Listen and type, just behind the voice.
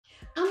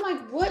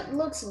like, what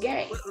looks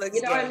gay? What looks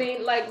you know gay? what I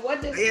mean? Like,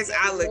 what does I guess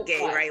I look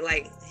gay, like? right?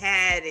 Like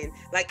had and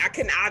like I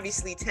can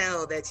obviously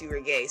tell that you were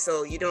gay,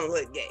 so you don't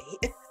look gay.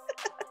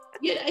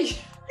 Yeah,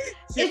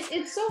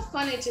 it's so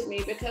funny to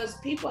me because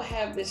people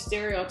have this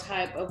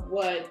stereotype of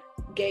what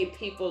gay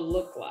people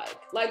look like.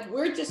 Like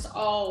we're just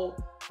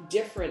all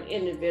different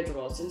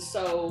individuals, and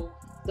so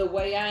the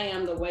way I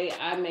am, the way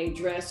I may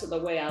dress, or the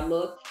way I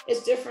look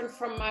is different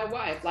from my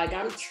wife. Like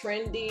I'm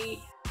trendy,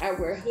 I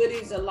wear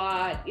hoodies a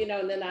lot, you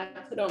know, and then I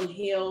put on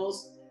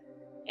heels,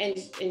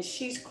 and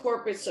she's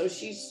corporate, so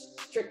she's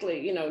strictly,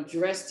 you know,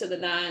 dressed to the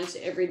nines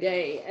every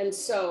day, and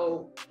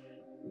so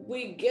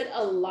we get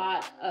a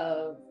lot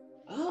of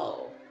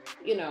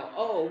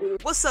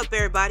What's up,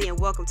 everybody, and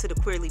welcome to the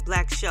Queerly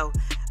Blax Show.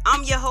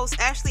 I'm your host,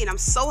 Ashley, and I'm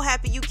so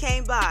happy you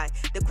came by.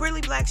 The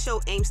Queerly Blax Show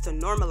aims to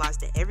normalize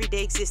the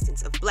everyday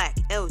existence of Black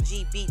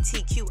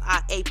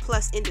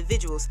LGBTQIA+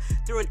 individuals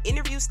through an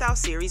interview-style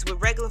series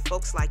with regular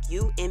folks like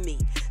you and me.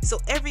 So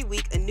every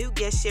week, a new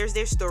guest shares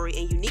their story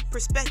and unique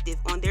perspective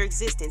on their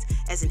existence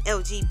as an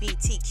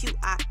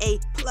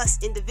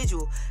LGBTQIA+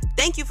 individual.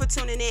 Thank you for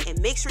tuning in,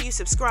 and make sure you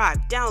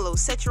subscribe, download,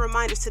 set your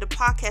reminders to the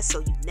podcast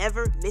so you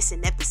never miss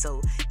an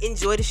episode.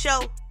 Enjoy the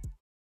show.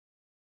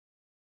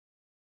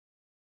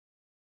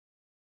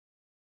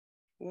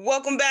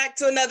 Welcome back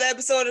to another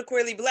episode of the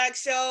Queerly Blax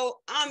Show.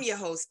 I'm your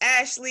host,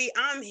 Ashley.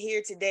 I'm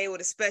here today with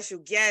a special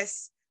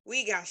guest.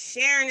 We got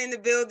Sherron in the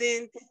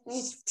building.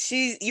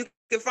 You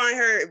can find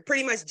her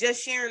pretty much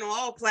just Sherron on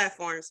all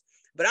platforms.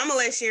 But I'm going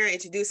to let Sherron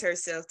introduce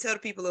herself. Tell the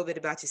people a little bit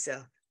about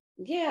yourself.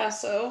 Yeah,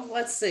 so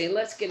let's see.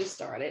 Let's get it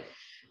started.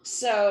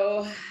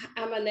 So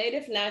I'm a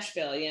native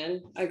Nashvilleian.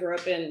 I grew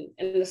up in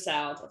the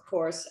South, of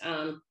course.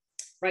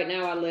 Right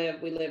now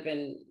we live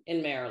in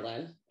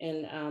Maryland,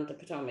 in the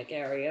Potomac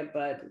area,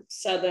 but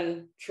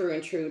Southern, true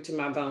to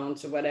my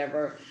bones or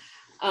whatever.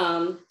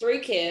 3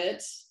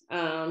 kids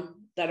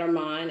that are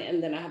mine,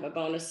 and then I have a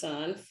bonus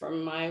son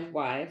from my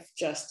wife,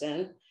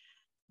 Justin.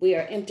 We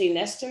are empty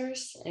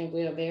nesters, and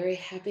we are very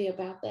happy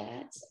about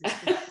that.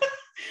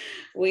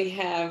 We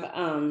have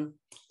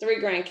 3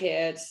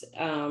 grandkids.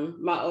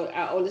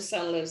 Our oldest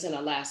son lives in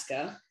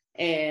Alaska,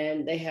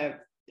 and they have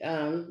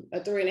a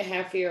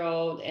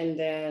 3.5-year-old, and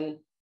then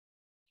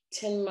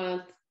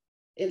 10-month,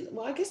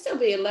 well, I guess they'll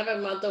be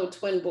 11-month-old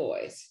twin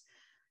boys.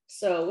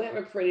 So we have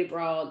a pretty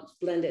broad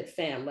blended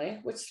family,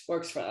 which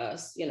works for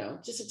us, you know,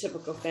 just a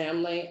typical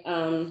family.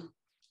 A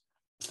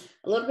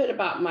little bit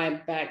about my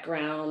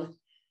background.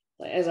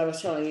 As I was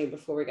telling you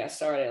before we got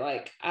started,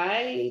 like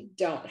I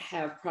don't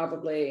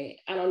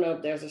know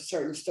if there's a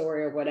certain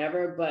story or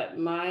whatever, but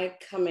my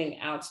coming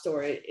out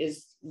story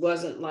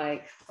wasn't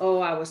like,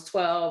 oh, I was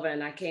 12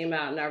 and I came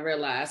out and I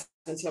realized,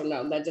 and so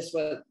no,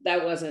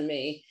 that wasn't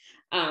me.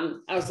 I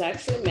was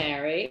actually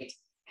married,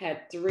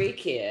 had 3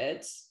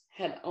 kids,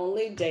 had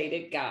only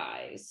dated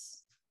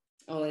guys.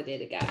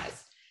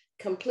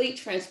 Complete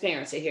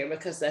transparency here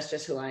because that's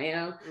just who I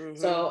am. Mm-hmm.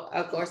 So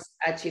of course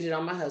I cheated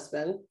on my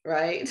husband,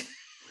 right?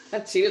 I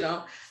cheated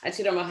on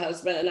my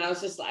husband, and I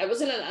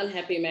was in an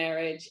unhappy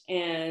marriage,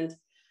 and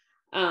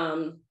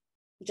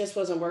just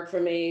wasn't work for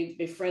me.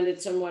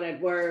 Befriended someone at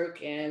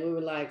work, and we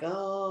were like,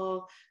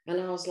 oh, and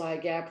I was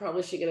like, yeah, I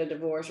probably should get a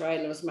divorce, right?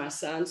 And it was my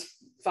son's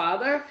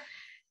father.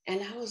 And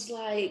I was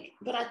like,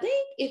 but I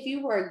think if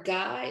you were a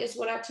guy, is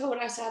what I told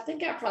her. I said, I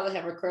think I probably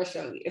have a crush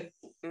on you.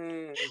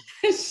 Mm.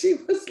 And she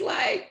was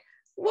like,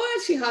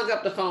 what? She hung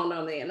up the phone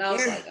on me, and I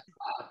was like,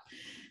 oh.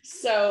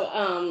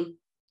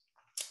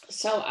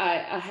 So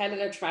I had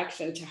an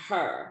attraction to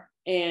her,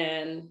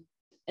 and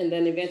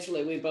then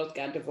eventually we both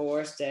got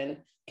divorced and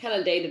kind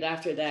of dated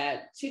after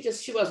that.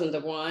 She wasn't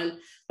the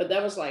one, but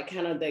that was like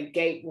kind of the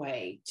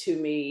gateway to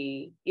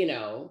me, you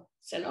know,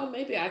 saying, oh,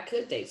 maybe I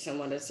could date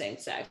someone of the same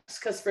sex.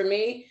 Because for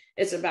me,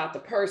 it's about the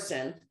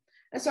person.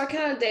 And so I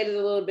kind of dated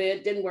a little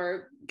bit, didn't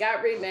work,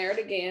 got remarried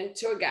again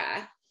to a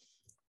guy.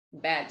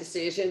 Bad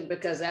decision,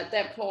 because at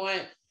that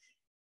point,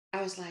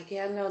 I was like,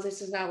 yeah, no,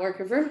 this is not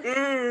working for me.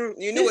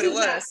 You knew what it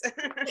was.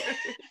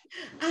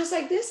 I was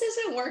like, this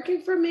isn't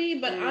working for me.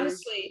 But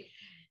honestly,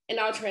 in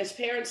all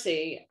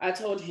transparency, I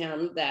told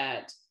him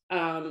that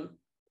I've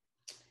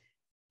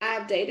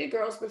dated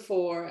girls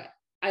before.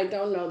 I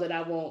don't know that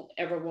I won't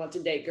ever want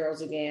to date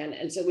girls again.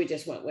 And so we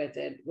just went with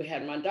it. We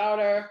had my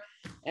daughter,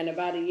 and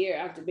about a year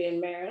after being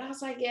married, I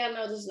was like, yeah,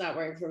 no, this is not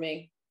working for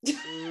me.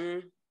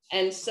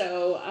 And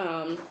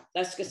so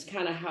that's just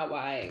kind of how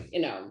I, you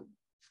know,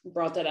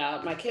 brought that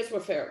out. My kids were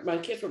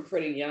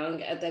pretty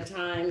young at that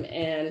time,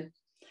 and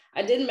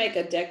I didn't make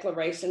a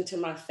declaration to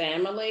my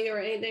family or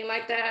anything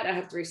like that. I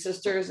have 3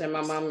 sisters, and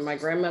my mom and my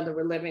grandmother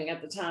were living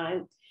at the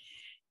time.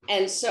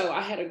 And so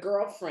I had a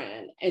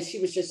girlfriend, and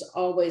she was just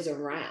always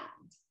around.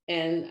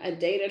 And I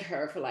dated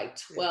her for like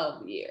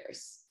 12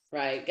 years,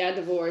 right? Got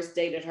divorced,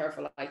 dated her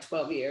for like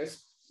 12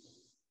 years.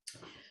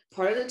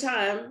 Part of the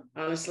time,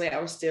 honestly,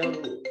 I was still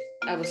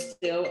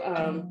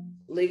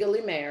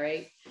legally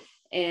married.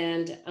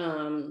 And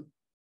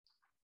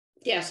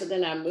so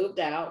then I moved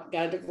out,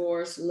 got a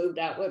divorce, moved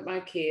out with my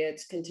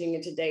kids,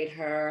 continued to date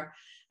her.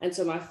 And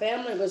so my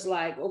family was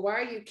like, well, why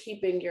are you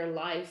keeping your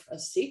life a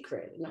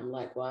secret? And I'm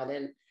like, well, I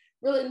didn't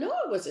really know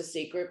it was a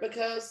secret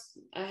because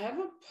I have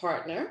a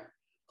partner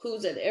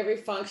who's at every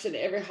function,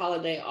 every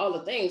holiday, all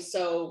the things.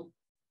 So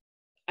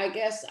I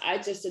guess I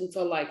just didn't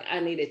feel like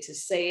I needed to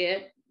say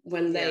it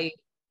when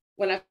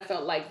I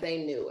felt like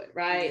they knew it,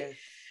 right? Yeah.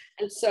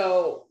 And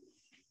so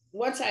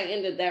once I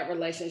ended that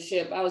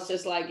relationship, I was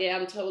just like, yeah,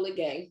 I'm totally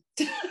gay.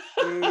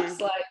 I was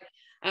like,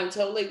 I'm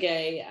totally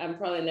gay. I'm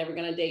probably never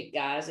going to date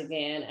guys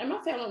again. And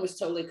my family was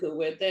totally cool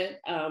with it.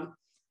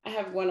 I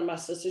have one of my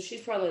sisters,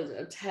 she's probably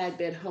a tad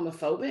bit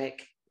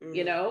homophobic,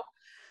 you know?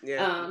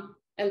 Yeah.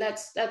 And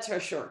that's her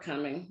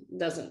shortcoming.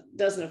 Doesn't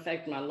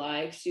affect my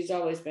life. She's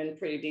always been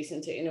pretty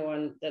decent to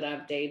anyone that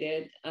I've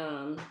dated.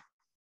 And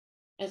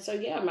so,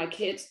 yeah, my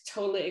kids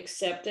totally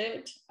accept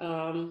it.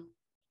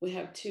 We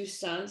have two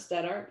sons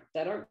that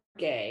are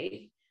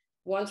gay.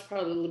 One's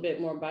probably a little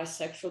bit more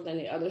bisexual than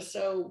the other.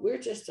 So we're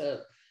just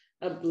a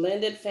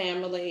blended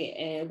family,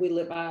 and we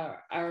live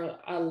our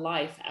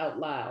life out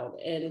loud,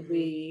 and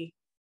we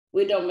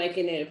don't make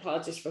any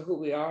apologies for who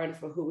we are and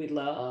for who we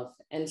love.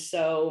 And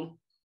so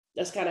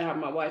that's kind of how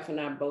my wife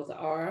and I both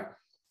are.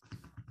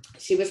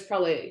 She was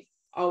probably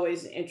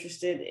always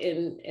interested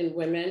in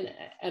women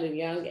at a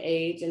young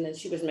age, and then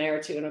she was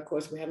married to, and of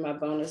course we have my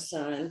bonus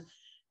son.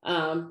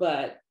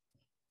 But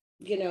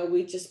you know,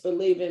 we just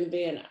believe in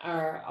being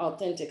our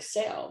authentic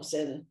selves,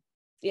 and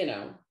you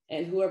know,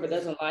 and whoever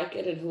doesn't like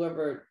it and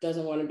whoever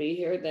doesn't want to be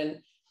here,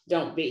 then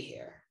don't be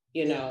here,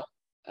 you know.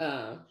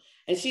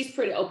 And she's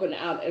pretty open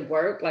out at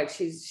work. Like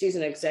she's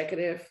an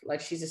executive,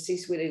 like she's a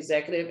C-suite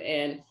executive,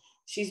 and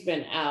she's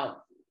been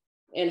out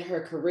in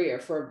her career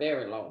for a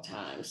very long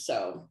time.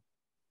 So,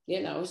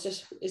 you know, it's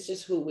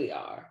just who we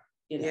are,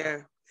 you know.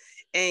 Yeah.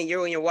 And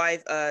you and your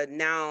wife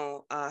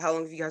now, how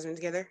long have you guys been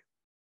together?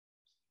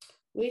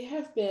 We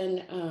have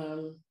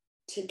been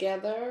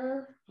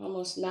together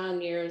almost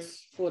 9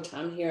 years full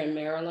time here in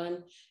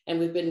Maryland, and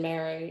we've been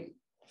married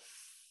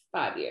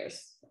 5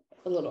 years,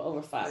 a little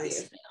over 5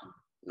 years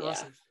now. Yeah.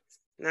 Awesome.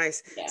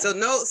 Nice. Yeah. So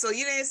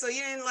you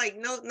didn't like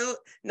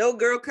no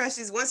girl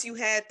crushes. Once you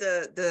had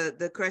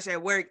the crush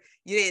at work,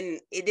 nothing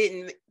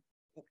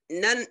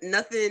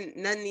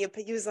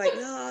you was like,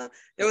 no,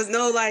 there was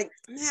no like,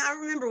 man, I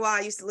remember why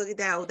I used to look at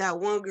that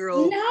one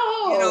girl,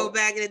 you know,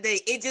 back in the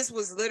day. It just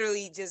was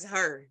literally just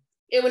her.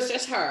 It was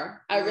just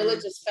her. I really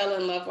just fell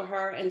in love with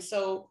her. And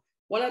so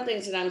one of the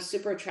things that I'm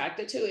super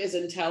attracted to is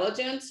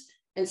intelligence.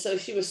 And so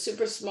she was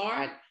super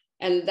smart,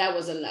 and that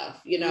was enough,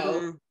 you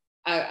know.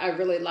 I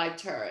really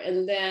liked her.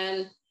 And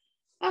then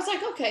I was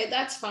like, okay,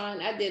 that's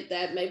fine. I did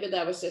that. Maybe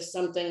that was just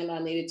something that I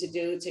needed to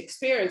do to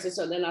experience it.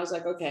 So then I was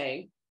like,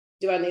 okay,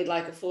 do I need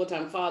like a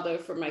full-time father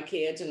for my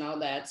kids and all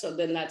that? So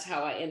then that's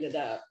how I ended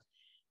up.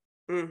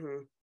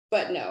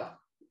 But no.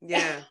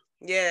 Yeah.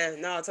 Yeah,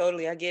 no,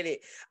 totally. I get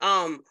it.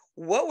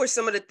 What were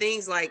some of the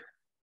things like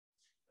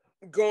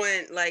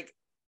going like,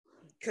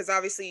 because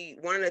obviously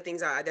one of the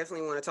things I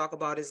definitely want to talk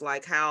about is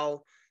like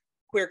how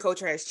queer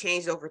culture has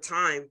changed over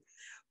time.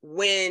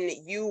 When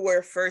you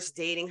were first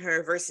dating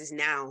her versus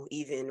now,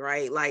 even,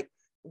 right? Like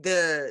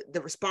the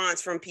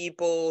response from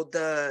people,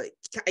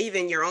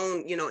 even your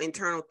own, you know,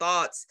 internal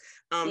thoughts.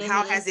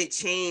 How has it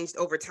changed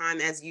over time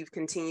as you've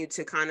continued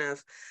to kind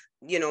of,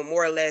 you know,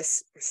 more or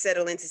less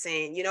settle into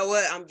saying, you know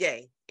what, I'm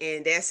gay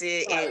and that's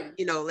it, and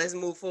you know, let's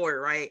move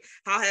forward, right?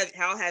 How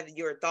have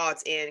your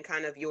thoughts and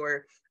kind of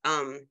your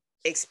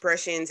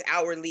expressions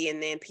outwardly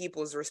and then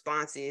people's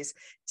responses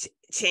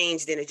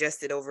changed and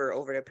adjusted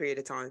over the period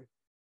of time?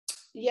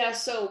 Yeah,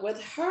 so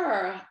with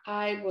her,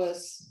 I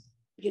was,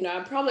 you know,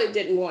 I probably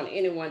didn't want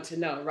anyone to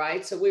know,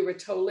 right? So we were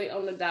totally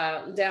on the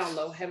down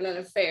low, having an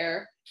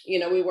affair. You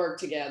know, we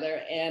worked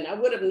together, and I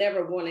would have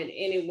never wanted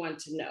anyone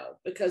to know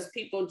because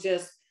people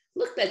just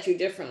looked at you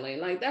differently.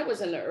 Like that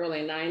was in the early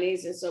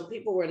 90s. And so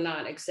people were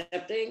not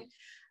accepting.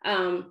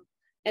 And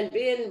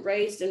being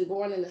raised and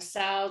born in the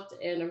South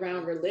and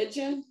around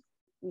religion,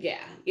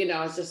 yeah, you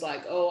know, it's just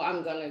like, oh,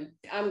 I'm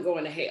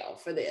going to hell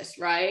for this,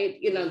 right?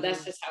 You know,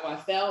 that's just how I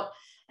felt.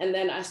 And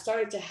then I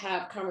started to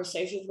have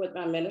conversations with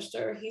my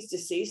minister. He's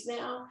deceased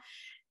now.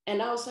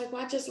 And I was like,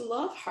 well, I just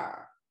love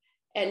her.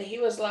 And he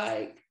was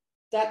like,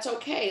 that's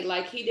okay.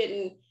 Like he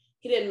didn't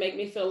make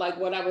me feel like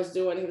what I was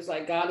doing. He was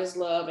like, God is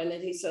love. And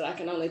then he said, I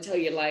can only tell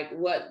you like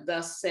what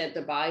thus said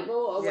the Bible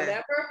or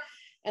whatever.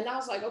 And I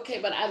was like,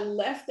 okay, but I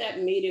left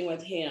that meeting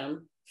with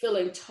him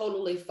feeling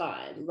totally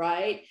fine,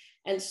 right?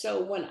 And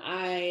so when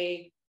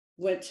I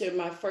went to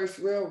my first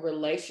real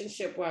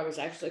relationship where I was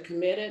actually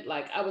committed,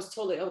 like I was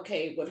totally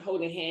okay with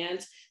holding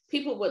hands.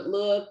 People would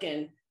look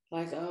and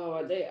like, oh,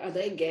 are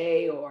they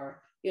gay,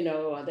 or, you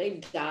know, are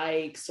they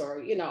dykes,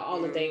 or, you know,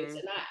 all the things.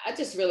 And I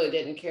just really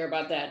didn't care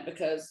about that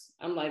because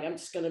I'm like, I'm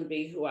just going to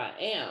be who I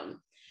am.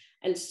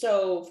 And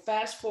so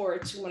fast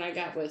forward to when I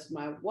got with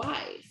my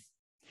wife,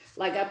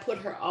 like I put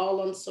her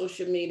all on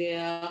social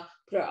media,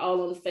 put her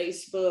all on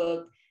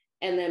Facebook.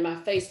 And then my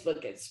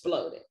Facebook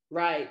exploded,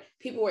 right?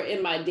 People were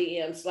in my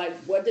DMs like,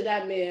 what did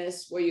I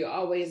miss? Were you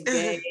always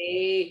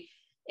gay?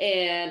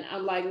 And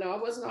I'm like, no, I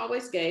wasn't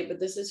always gay, but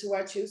this is who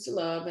I choose to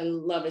love,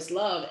 and love is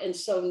love. And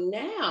so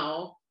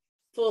now,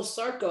 full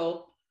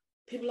circle,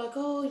 people are like,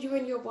 oh, you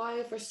and your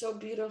wife are so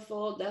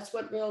beautiful. That's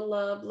what real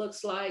love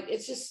looks like.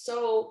 It's just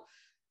so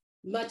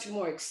much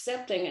more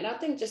accepting. And I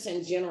think just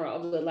in general,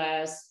 over the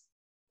last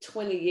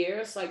 20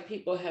 years, like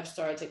people have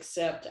started to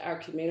accept our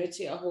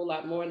community a whole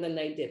lot more than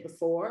they did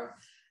before.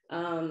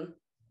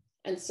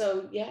 And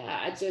so,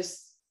 yeah,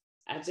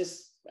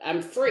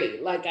 I'm free.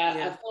 Like I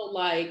feel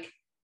like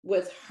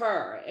with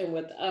her and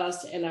with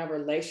us and our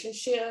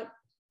relationship,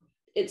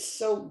 it's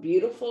so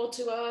beautiful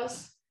to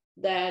us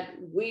that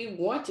we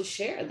want to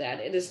share that.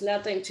 It is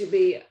nothing to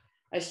be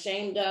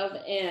ashamed of.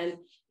 And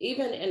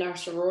even in our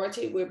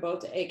sorority, we're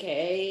both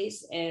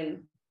AKAs,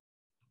 and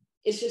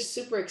it's just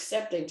super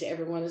accepting to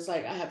everyone. It's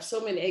like, I have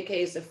so many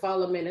AKAs that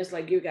follow me, and it's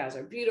like, you guys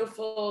are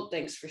beautiful.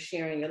 Thanks for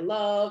sharing your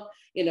love,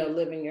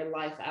 living your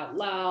life out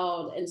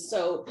loud. And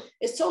so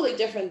it's totally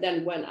different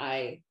than when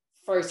I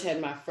first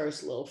had my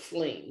first little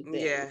fling.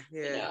 Then,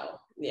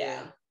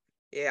 yeah.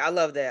 Yeah, I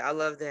love that. I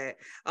love that.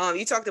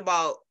 You talked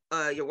about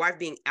your wife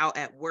being out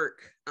at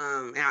work.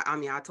 And I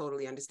mean, I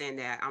totally understand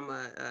that. I'm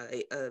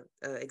a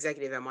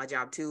executive at my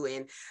job too,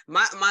 and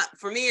my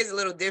for me it's a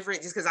little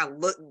different just because I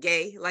look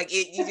gay. Like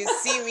you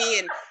just see me,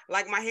 and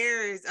like my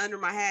hair is under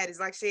my hat. It's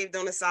like shaved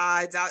on the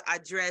sides. I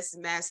dress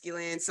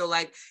masculine, so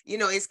like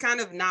it's kind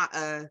of not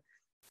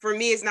for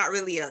me. It's not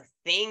really a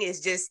thing.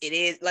 It's just it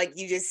is like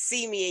you just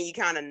see me and you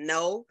kind of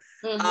know.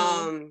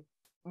 Mm-hmm.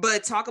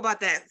 But talk about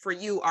that for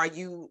you. Are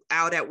you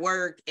out at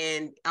work,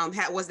 and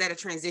was that a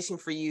transition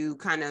for you,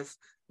 kind of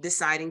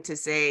deciding to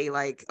say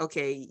like,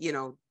 okay,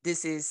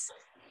 this is,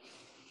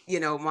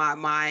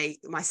 my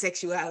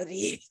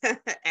sexuality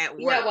at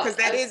work? Because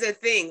that is a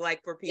thing,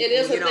 like for people. It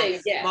is a thing,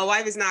 yeah. My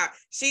wife is not,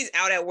 she's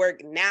out at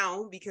work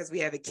now because we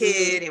have a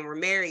kid and we're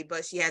married,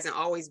 but she hasn't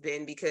always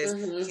been because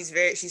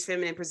she's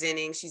feminine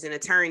presenting, she's an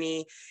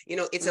attorney,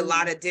 it's a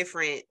lot of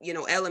different,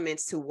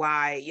 elements to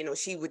why,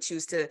 she would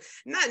choose to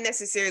not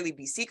necessarily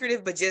be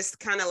secretive, but just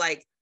kind of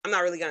like, I'm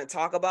not really going to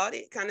talk about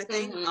it kind of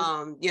thing.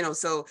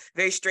 So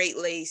very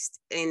straight-laced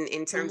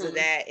in terms of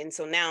that. And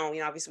so now,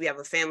 obviously we have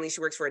a family,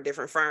 she works for a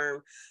different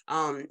firm,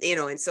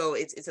 and so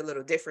it's a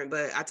little different,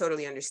 but I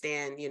totally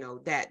understand,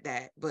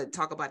 that, but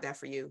talk about that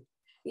for you.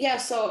 Yeah.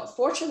 So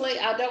fortunately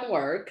I don't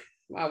work.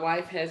 My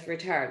wife has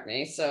retired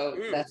me, so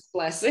that's a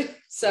blessing.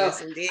 So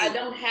yes, I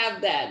don't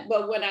have that.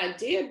 But when I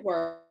did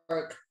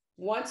work,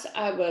 once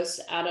I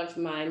was out of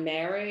my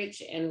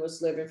marriage and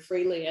was living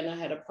freely, and I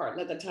had a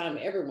partner at the time,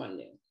 everyone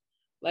knew.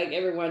 Like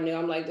everyone knew.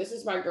 I'm like, this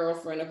is my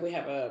girlfriend. If we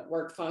have a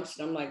work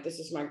function, I'm like, this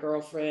is my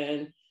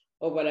girlfriend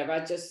or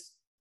whatever.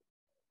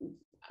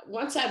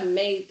 Once I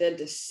made the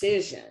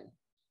decision,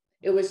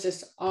 it was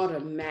just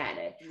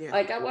automatic. Yeah.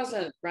 Like I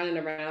wasn't running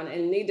around,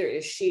 and neither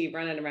is she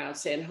running around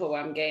saying, oh,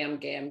 I'm gay, I'm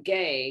gay, I'm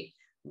gay.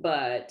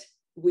 But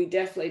we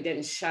definitely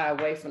didn't shy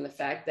away from the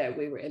fact that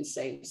we were in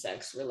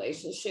same-sex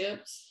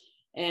relationships.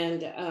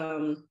 And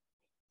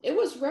it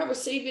was well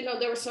received.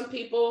 There were some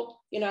people,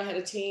 I had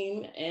a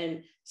team,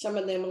 and some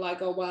of them were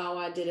like, oh, wow,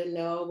 I didn't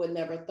know, would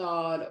never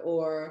thought.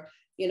 Or,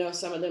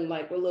 some of them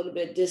like were a little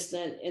bit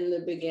distant in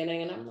the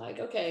beginning. And I'm like,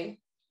 okay,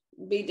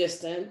 be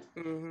distant.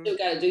 You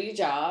got to do your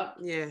job.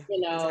 Yeah.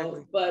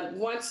 Exactly. But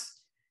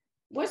once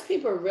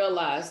people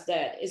realize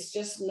that it's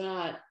just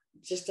not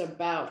just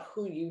about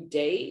who you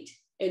date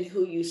and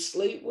who you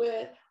sleep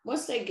with,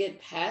 once they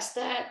get past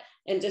that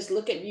and just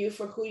look at you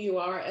for who you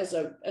are as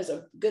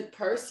a good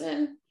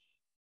person,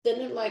 then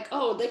they're like,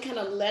 oh, they kind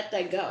of let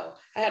that go.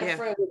 I had a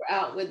friend we were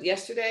out with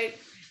yesterday,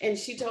 and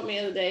she told me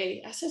the other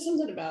day, I said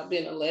something about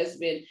being a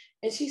lesbian,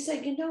 and she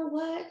said, you know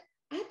what?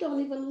 I don't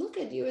even look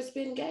at you as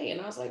being gay.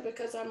 And I was like,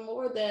 because I'm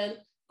more than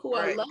who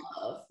I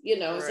love,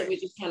 and so we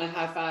just kind of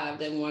high-fived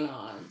and went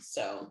on.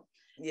 So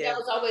that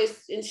was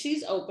always, and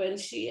she's open.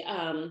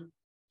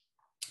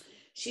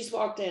 She's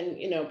walked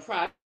in,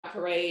 pride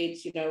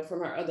parades,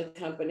 from our other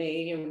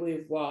company, and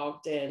we've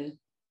walked, and,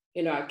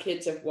 our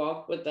kids have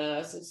walked with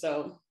us. And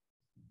so,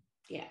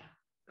 yeah.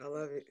 I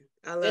love it.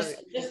 I love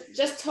it.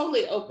 Just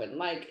totally open.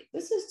 Like,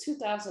 this is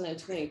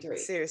 2023.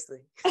 Seriously.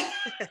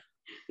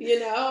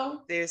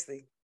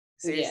 Seriously.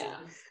 Yeah.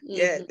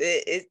 Yeah.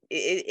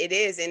 It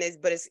is. And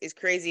it's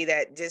crazy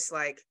that just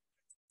like,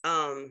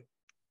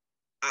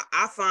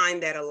 I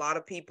find that a lot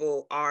of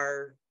people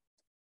are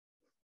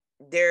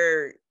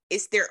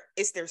it's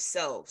their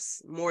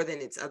selves more than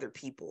it's other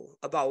people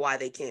about why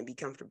they can't be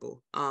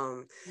comfortable.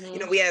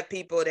 We have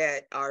people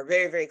that are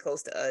very, very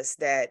close to us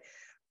that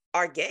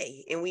are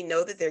gay, and we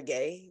know that they're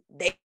gay.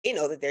 They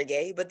know that they're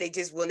gay, but they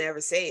just will never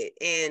say it.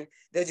 And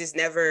they'll just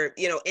never,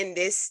 in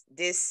this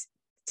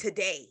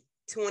today,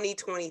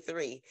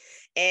 2023.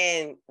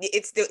 And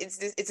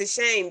it's a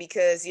shame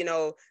because,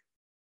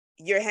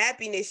 your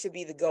happiness should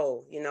be the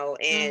goal,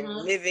 and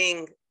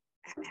living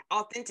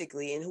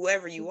authentically and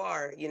whoever you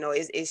are,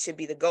 it should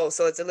be the goal.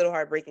 So it's a little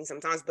heartbreaking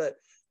sometimes, but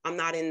I'm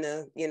not in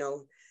the,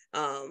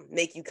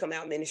 make you come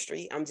out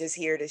ministry. I'm just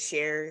here to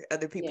share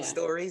other people's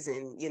stories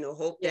and,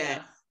 hope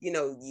that,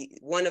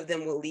 one of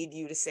them will lead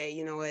you to say,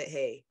 you know what,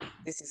 hey,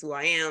 this is who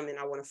I am and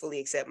I want to fully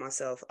accept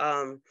myself.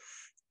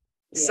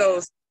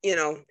 So,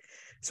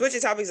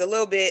 switching topics a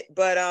little bit,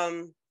 but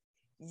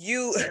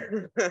you,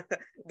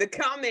 the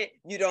comment,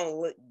 you don't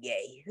look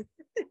gay.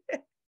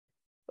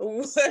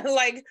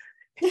 Like,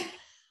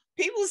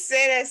 people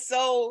say that,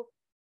 so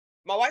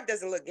my wife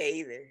doesn't look gay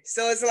either.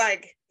 So it's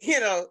like,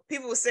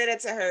 people will say that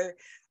to her.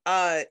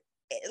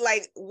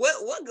 Like,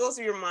 what goes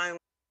through your mind?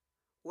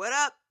 What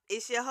up?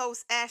 It's your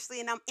host,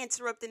 Ashley, and I'm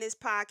interrupting this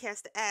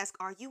podcast to ask,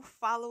 are you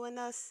following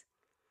us?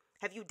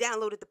 Have you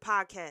downloaded the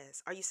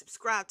podcast? Are you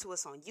subscribed to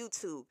us on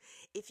YouTube?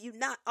 If you're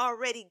not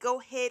already, go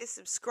ahead and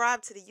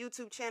subscribe to the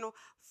YouTube channel.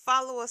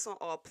 Follow us on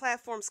all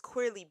platforms,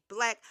 Queerly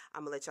Black.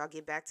 I'm going to let y'all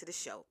get back to the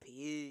show.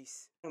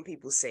 Peace. When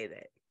people say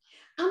that,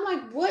 I'm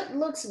like, what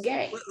looks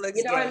gay? What looks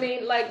you know gay? what I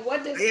mean? Like,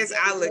 what does I guess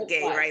I look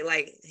gay, like? right?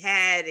 Like,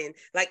 and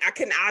like, I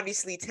couldn't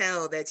obviously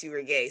tell that you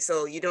were gay,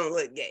 so you don't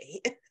look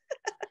gay.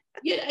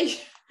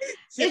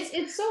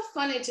 It's so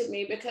funny to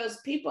me because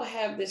people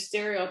have this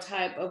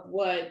stereotype of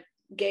what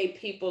gay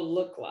people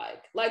look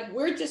like. Like,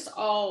 we're just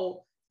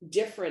all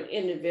different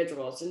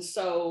individuals. And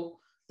so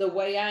the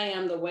way I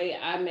am, the way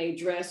I may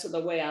dress, or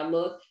the way I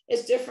look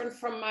is different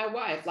from my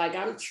wife. Like,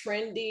 I'm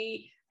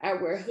trendy. I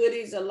wear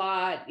hoodies a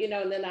lot,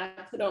 and then I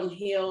put on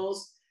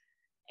heels,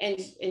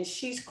 and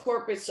she's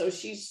corporate. So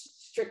she's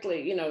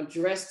strictly,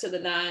 dressed to the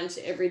nines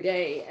every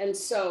day. And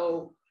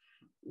so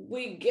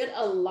we get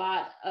a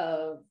lot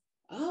of,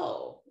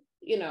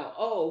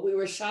 we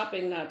were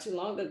shopping not too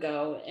long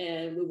ago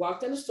and we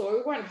walked in the store.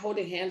 We weren't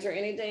holding hands or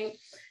anything.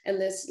 And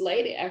this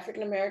lady,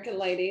 African-American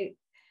lady,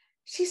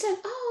 she said,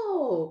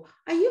 "Oh,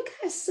 are you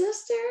guys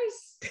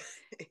sisters?"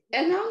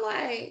 And I'm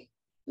like,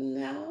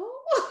 "No."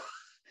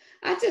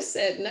 I just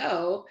said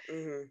no.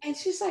 Mm-hmm. And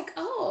she's like,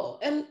 "Oh,"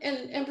 and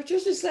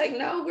Patricia's like,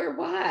 "No, we're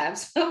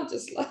wives." I'm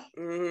just like,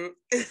 mm-hmm.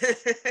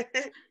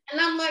 And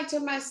I'm like to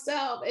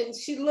myself, and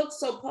she looked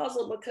so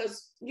puzzled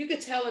because you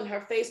could tell in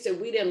her face that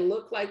we didn't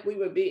look like we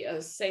would be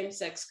a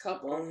same-sex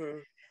couple. Mm-hmm.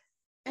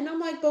 And I'm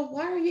like, "But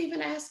why are you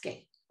even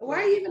asking?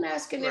 Why are you even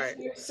asking if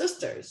you're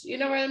sisters?" You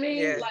know what I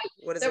mean? Yeah.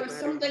 Like, there was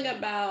something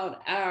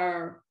about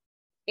our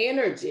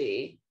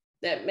energy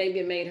that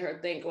maybe made her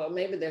think, well,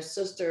 maybe they're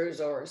sisters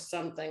or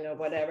something or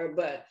whatever.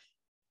 But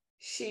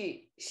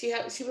she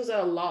was at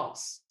a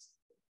loss,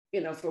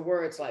 for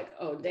words like,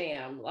 "Oh,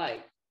 damn,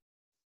 like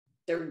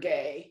they're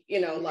gay,"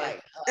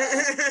 like,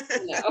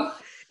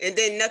 and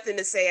then nothing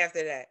to say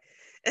after that.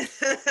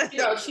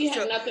 She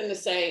had nothing to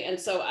say. And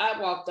so I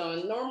walked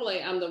on.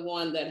 Normally I'm the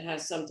one that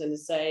has something to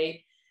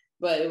say,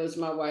 but it was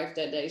my wife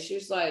that day. She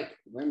was like,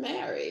 "We're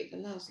married."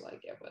 And I was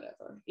like, "Yeah,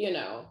 whatever,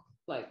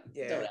 like,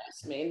 don't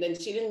ask me." And then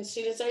she didn't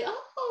say,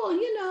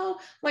 "Oh,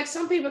 like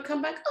some people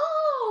come back,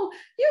 'Oh,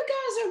 you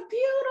guys are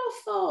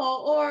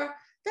beautiful,' or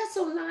 'That's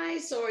so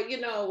nice,' or,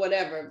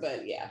 whatever."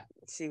 But yeah.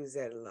 She was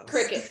at a loss.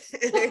 Crickets.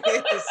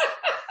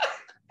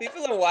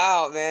 People are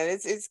wild, man.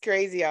 It's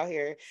crazy out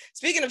here.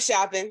 Speaking of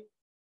shopping,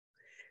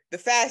 the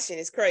fashion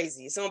is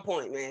crazy. It's on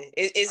point, man.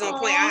 It's on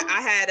point.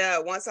 I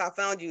had once I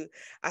found you,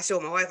 I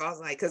showed my wife. I was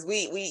like, because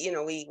we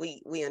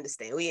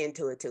understand. We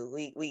into it too.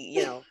 We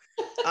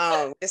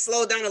just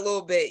slow down a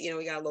little bit.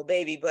 We got a little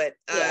baby, but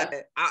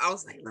I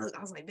was like, look,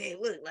 I was like, babe,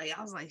 look, like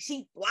I was like,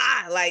 she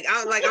fly. Like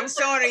I'm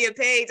showing her your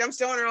page. I'm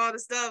showing her all the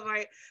stuff.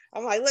 Like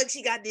I'm like, look,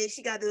 she got this.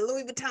 She got the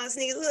Louis Vuitton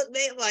sneakers. Look,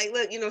 babe, like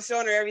look,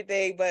 showing her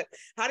everything. But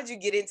how did you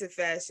get into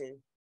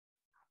fashion?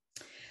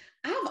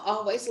 I've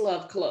always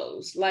loved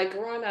clothes. Like,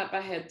 growing up, I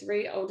had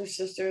 3 older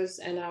sisters,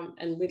 and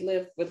we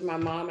lived with my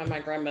mom and my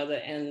grandmother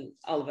and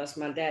all of us.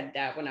 My dad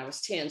died when I was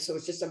 10, so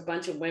it's just a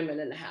bunch of women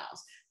in the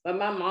house. But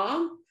my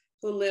mom,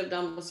 who lived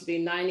almost to be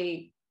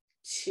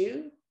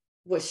 92,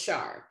 was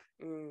sharp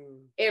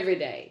every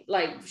day.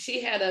 Like,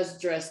 she had us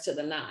dressed to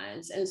the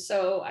nines. And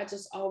so I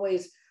just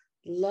always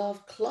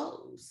loved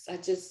clothes. I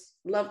just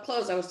love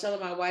clothes. I was telling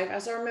my wife,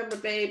 I remember,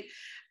 babe,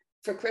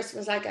 for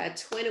Christmas, I got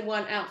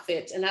 21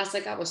 outfits. And I was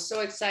like, I was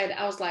so excited.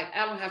 I was like,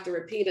 I don't have to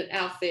repeat an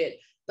outfit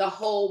the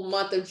whole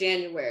month of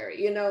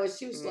January, and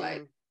she was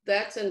like,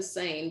 that's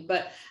insane.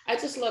 But I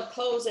just love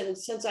clothes. And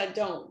since I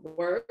don't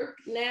work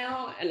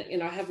now,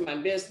 and I have my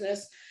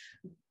business,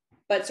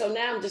 but so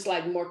now I'm just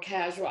like more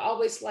casual. I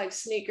always like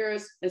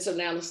sneakers. And so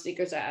now the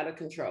sneakers are out of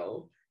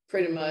control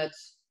pretty much,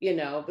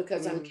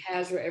 because I'm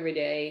casual every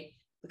day,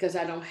 because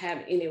I don't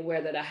have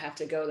anywhere that I have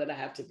to go that I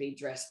have to be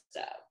dressed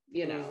up,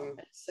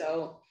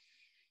 So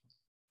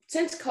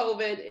since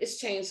COVID, it's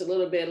changed a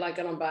little bit. Like,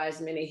 I don't buy as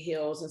many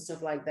heels and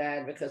stuff like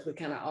that because we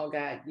kind of all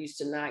got used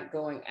to not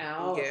going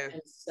out. Yeah.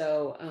 And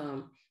so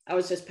I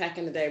was just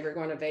packing today. We're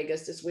going to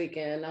Vegas this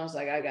weekend. I was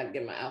like, I got to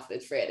get my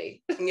outfits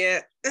ready.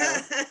 Yeah.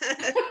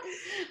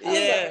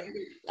 Yeah.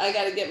 I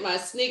got to get my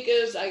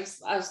sneakers. I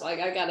was like,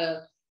 I got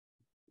to,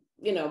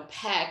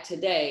 pack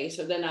today.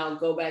 So then I'll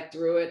go back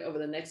through it over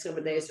the next couple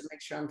of days to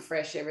make sure I'm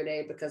fresh every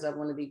day, because I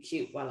want to be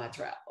cute while I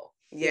travel.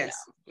 Yes.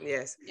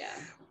 Yes. Yeah.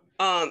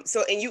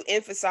 So, and you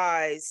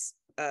emphasize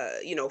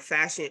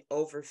fashion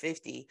over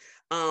 50.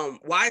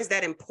 Why is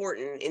that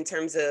important in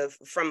terms of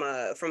from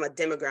a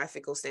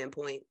demographical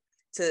standpoint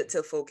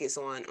to focus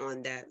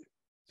on that?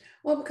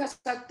 Well, because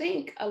I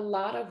think a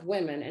lot of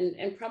women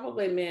and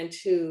probably men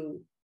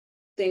too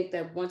think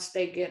that once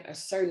they get a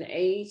certain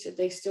age that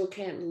they still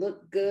can't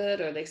look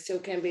good or they still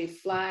can't be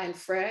fly and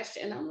fresh.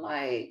 And I'm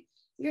like,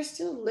 you're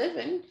still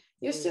living,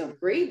 you're still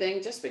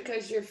breathing. Just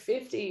because you're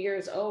 50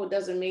 years old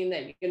doesn't mean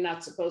that you're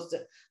not supposed to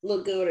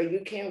look good, or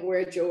you can't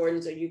wear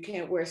Jordans, or you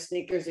can't wear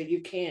sneakers, or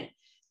you can't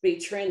be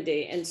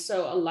trendy. And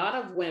so a lot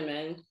of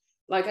women,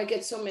 like I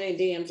get so many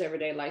DMs every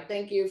day, like,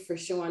 thank you for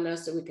showing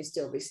us that we can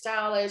still be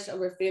stylish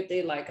over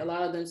 50. Like a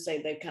lot of them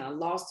say they've kind of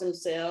lost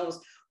themselves,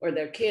 or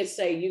their kids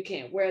say, you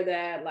can't wear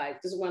that.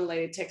 Like this one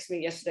lady texted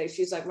me yesterday.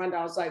 She's like, my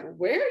daughter's like,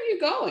 where are you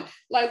going?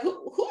 Like,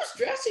 who's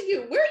dressing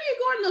you? Where are you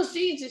going in those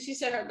jeans? And she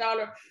said her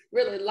daughter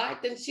really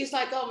liked them. She's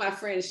like, oh, my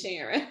friend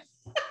Sherron.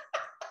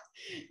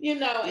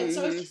 And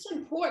so it's just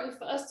important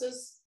for us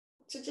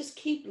to just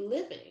keep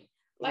living.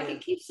 Like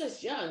it keeps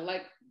us young.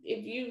 Like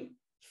if you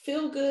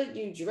feel good,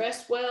 you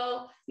dress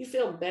well, you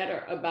feel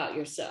better about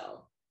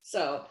yourself.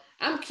 So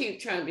I'm cute,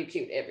 trying to be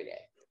cute every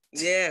day.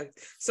 Yeah.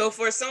 So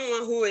for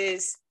someone who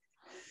is,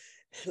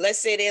 let's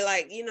say they're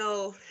like,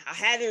 I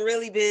haven't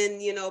really been,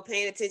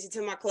 paying attention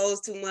to my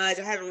clothes too much.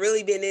 I haven't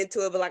really been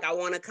into it, but like, I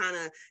want to kind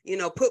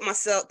of,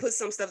 put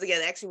some stuff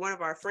together. Actually, one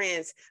of our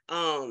friends,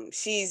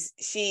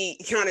 she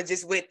kind of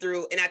just went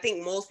through, and I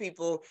think most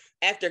people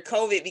after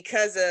COVID,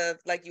 because of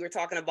like you were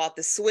talking about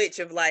the switch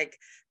of like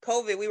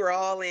COVID, we were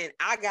all in.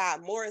 I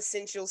got more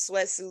essential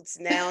sweatsuits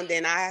now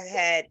than I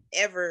had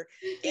ever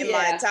in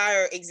my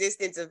entire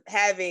existence of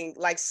having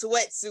like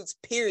sweatsuits,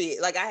 period.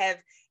 Like I have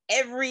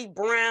every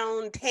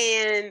brown,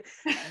 tan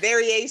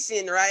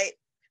variation, right?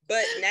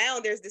 But now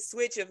there's the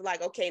switch of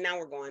like, okay, now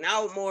we're going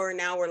out more.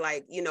 Now we're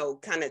like,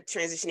 kind of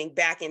transitioning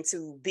back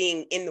into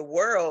being in the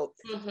world.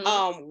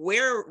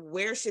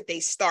 Where should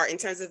they start in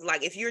terms of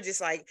like, if you're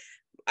just like,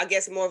 I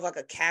guess more of like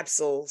a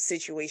capsule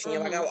situation,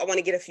 you're like, I want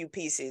to get a few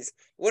pieces.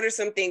 What are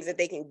some things that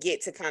they can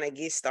get to kind of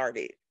get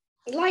started?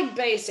 Like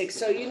basics.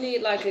 So you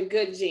need like a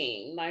good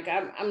jean. Like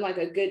I'm like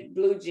a good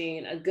blue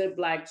jean, a good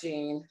black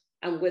jean.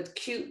 I'm with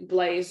cute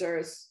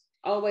blazers,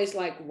 always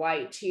like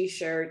white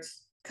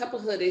t-shirts, couple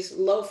hoodies,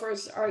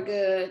 loafers are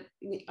good.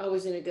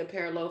 Always in a good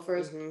pair of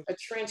loafers, a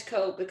trench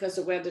coat because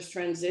the weather's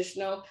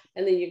transitional,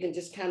 and then you can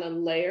just kind of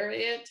layer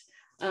it.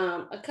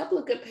 A couple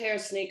of good pair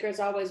of sneakers,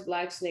 always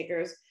black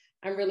sneakers.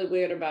 I'm really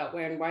weird about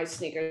wearing white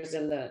sneakers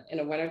in the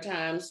winter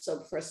time.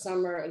 So for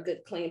summer, a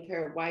good clean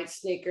pair of white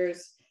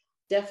sneakers.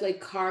 Definitely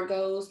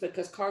cargos,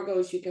 because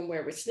cargos you can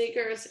wear with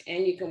sneakers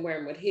and you can wear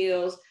them with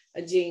heels.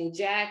 A jean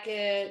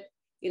jacket,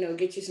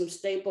 get you some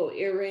staple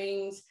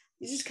earrings.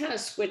 You just kind of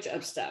switch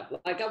up stuff.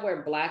 Like I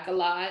wear black a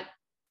lot.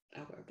 I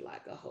wear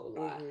black a whole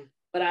lot.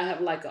 But I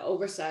have like an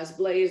oversized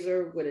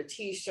blazer with a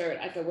t-shirt.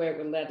 I can wear it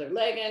with leather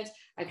leggings.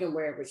 I can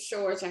wear it with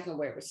shorts. I can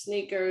wear it with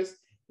sneakers.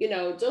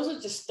 Those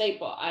are just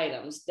staple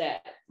items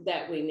that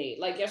we need.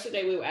 Like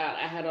yesterday we were out.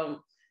 I had on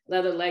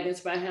leather leggings,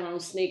 but I had on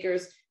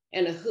sneakers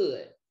and a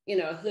hood.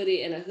 A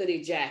hoodie and a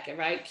hoodie jacket,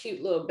 right?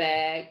 Cute little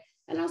bag.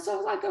 And also I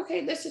was like,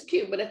 okay, this is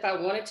cute. But if I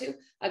wanted to,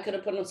 I could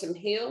have put on some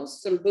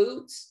heels, some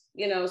boots,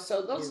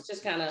 so those are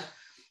just kind of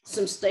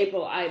some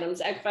staple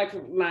items. In fact,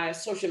 my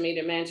social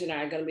media manager and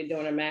I are going to be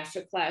doing a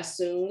master class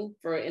soon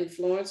for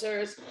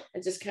influencers,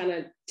 and just kind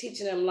of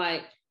teaching them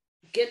like,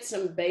 get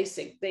some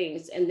basic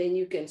things and then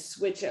you can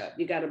switch up.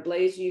 You got a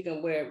blazer, you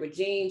can wear it with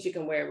jeans, you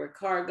can wear it with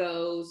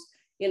cargos,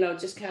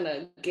 just kind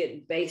of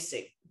get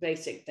basic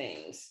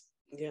things.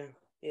 Yeah.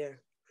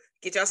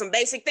 Get y'all some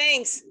basic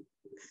things.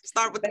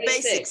 Start with the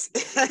basics.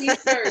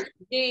 T-shirts,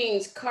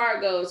 jeans,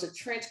 cargos, a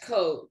trench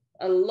coat,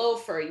 a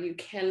loafer you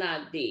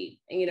cannot beat.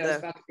 And it's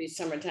about to be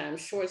summertime.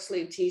 Short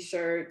sleeve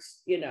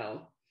t-shirts,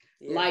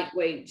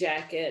 lightweight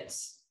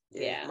jackets.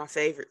 Yeah. My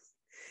favorite.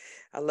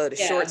 I love the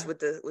shorts with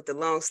the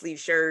long sleeve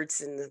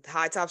shirts and the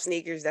high top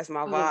sneakers. That's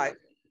my vibe.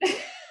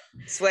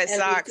 Sweat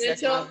socks.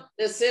 The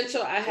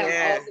essential. I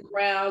have all the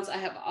browns. I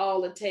have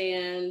all the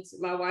tans.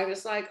 My wife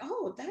is like,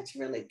 oh, that's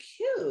really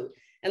cute.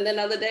 And then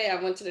the other day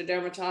I went to the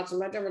dermatologist, and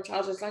my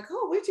dermatologist was like,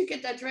 oh, where'd you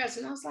get that dress?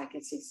 And I was like,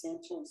 it's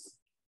essentials.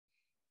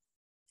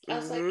 I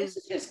was like, this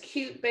is just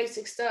cute,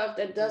 basic stuff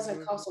that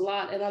doesn't cost a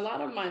lot. And a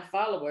lot of my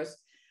followers,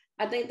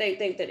 I think they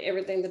think that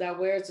everything that I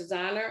wear is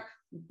designer,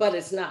 but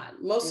it's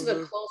not. Most of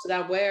the clothes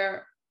that I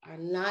wear are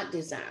not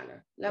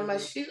designer. Now my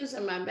shoes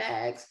and my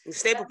bags,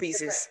 staple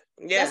pieces.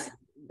 Different. Yeah.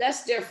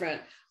 That's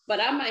different. But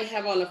I might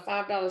have on a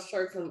 $5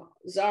 shirt from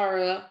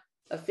Zara,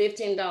 a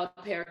 $15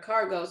 pair of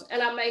cargos,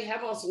 and I may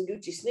have on some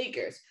Gucci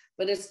sneakers,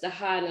 but it's the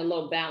high and the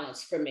low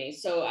balance for me.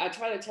 So I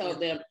try to tell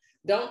them,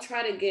 don't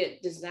try to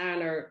get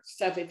designer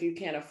stuff if you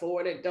can't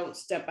afford it. Don't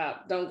step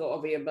out, don't go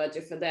over your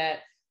budget for that.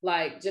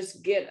 Like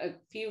just get a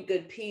few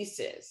good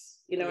pieces,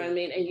 what I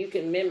mean? And you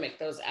can mimic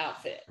those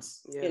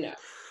outfits,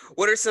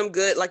 What are some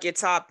good, like your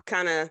top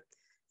kind of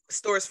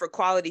stores for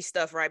quality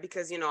stuff, right?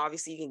 Because,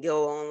 obviously you can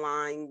go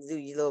online, do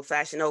your little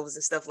Fashion Novas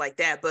and stuff like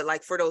that. But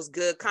like for those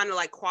good kind of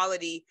like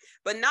quality,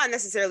 but not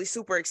necessarily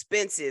super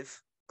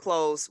expensive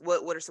clothes,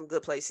 what are some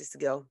good places to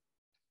go?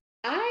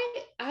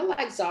 I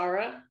like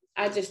Zara.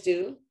 I just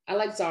do. I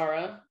like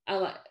Zara.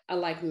 I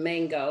like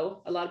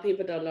Mango. A lot of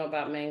people don't know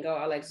about Mango.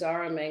 I like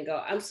Zara,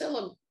 Mango. I'm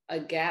still a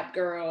Gap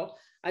girl.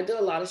 I do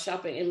a lot of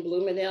shopping in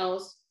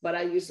Bloomingdale's, but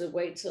I usually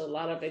wait till a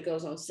lot of it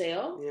goes on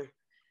sale. Yeah.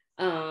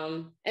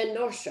 And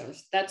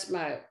Nordstrom's.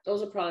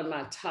 Those are probably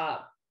my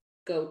top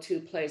go-to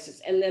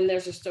places. And then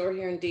there's a store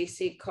here in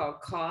DC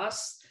called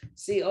COS,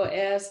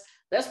 COS.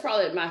 That's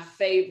probably my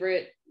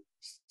favorite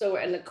store,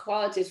 and the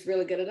quality is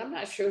really good. And I'm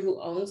not sure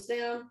who owns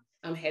them.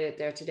 I'm headed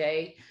there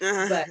today,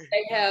 but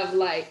they have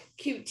like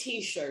cute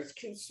t-shirts,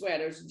 cute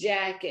sweaters,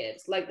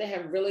 jackets. Like they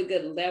have really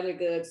good leather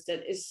goods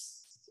that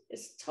is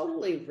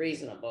totally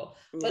reasonable,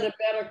 but a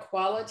better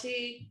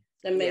quality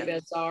than maybe a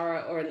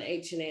Zara or an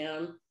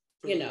H&M,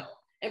 you know.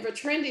 And for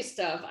trendy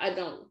stuff, I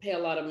don't pay a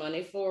lot of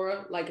money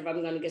for. Like if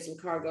I'm going to get some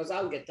cargos,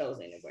 I'll get those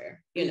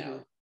anywhere, you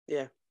know.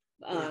 Yeah.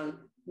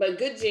 But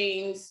good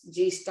jeans,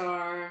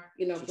 G-Star,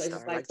 you know, G-Star,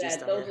 places like that.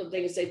 G-Star, those are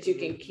things that you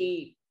can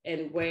keep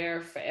and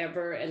wear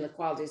forever, and the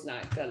quality is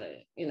not gonna,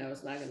 you know,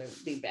 it's not gonna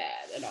be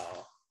bad at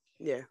all.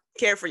 Yeah,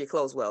 care for your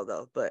clothes well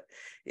though, but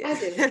yeah. I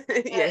do.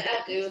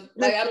 I do.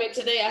 Like, I mean,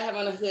 today I have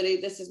on a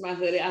hoodie. This is my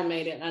hoodie. I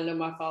made it. I know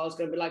my followers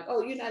gonna be like,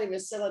 "Oh, you're not even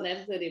selling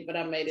that hoodie," but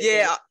I made it.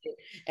 Yeah.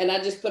 And I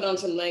just put on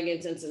some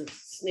leggings and some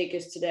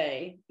sneakers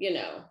today. You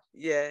know.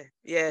 Yeah.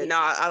 No,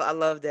 I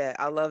love that.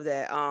 I love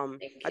that. I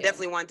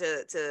definitely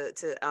wanted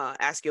to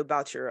ask you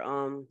about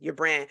your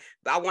brand,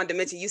 but I wanted to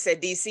mention you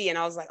said DC, and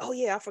I was like, oh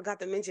yeah, I forgot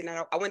to mention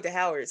that I went to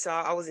Howard, so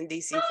I was in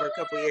DC for a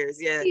couple of years.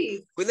 Yeah,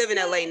 we live in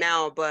LA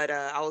now, but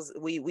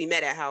we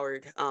met at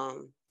Howard.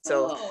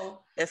 So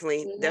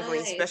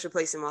definitely special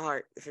place in my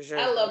heart for sure.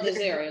 I love this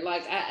area.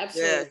 Like I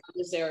absolutely love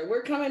this area.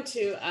 We're coming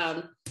to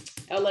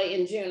LA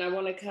in June. I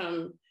want to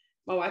come.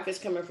 My wife is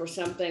coming for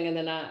something, and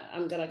then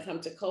I'm gonna come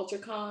to Culture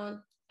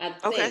Con.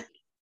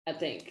 I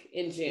think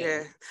in June.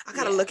 Yeah, I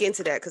gotta look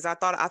into that because I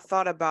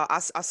saw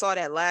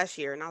that last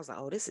year and I was like,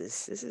 oh, this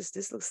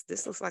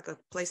looks like a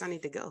place I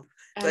need to go.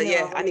 But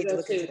I need to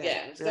look into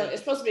that. Yeah, it's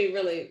supposed to be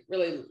really,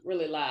 really,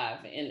 really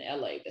live in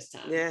LA this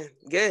time. Yeah,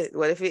 good.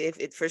 Well, if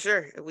it for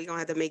sure, we're gonna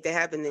have to make that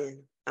happen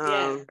then.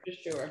 For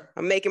sure.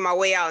 I'm making my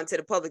way out into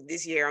the public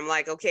this year. I'm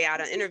like, okay, I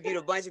done interviewed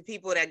a bunch of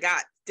people that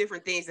got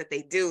different things that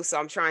they do. So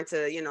I'm trying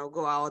to,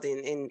 go out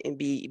and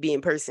be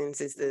in person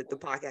since the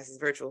podcast is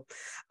virtual.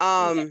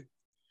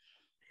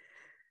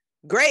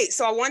 Great.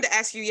 So I wanted to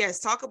ask you,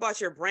 talk about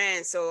your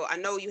brand. So I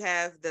know you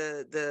have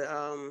the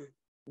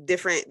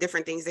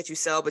different things that you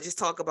sell, but just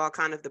talk about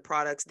kind of the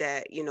products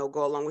that,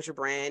 go along with your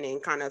brand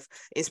and kind of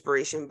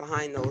inspiration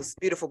behind those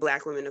beautiful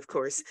Black women, of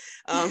course.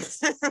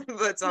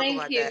 But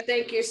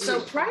Thank you.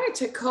 So prior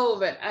to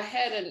COVID, I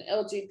had an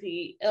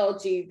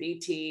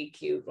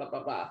LGBTQ, blah,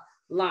 blah, blah,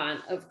 line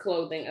of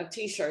clothing, of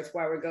t-shirts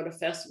where I would go to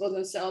festivals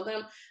and sell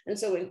them. And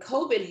so when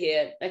COVID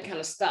hit, that kind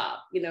of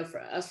stopped,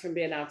 for us from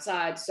being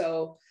outside.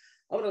 So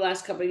over the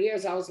last couple of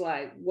years, I was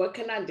like, what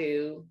can I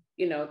do,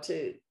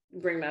 to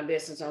bring my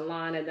business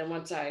online? And then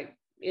once I,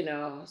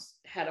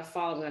 had a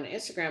following on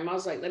Instagram, I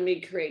was like, let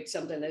me create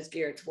something that's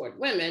geared toward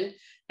women.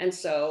 And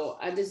so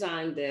I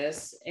designed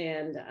this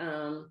and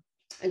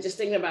just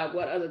thinking about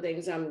what other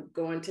things I'm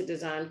going to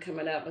design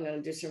coming up. I'm going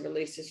to do some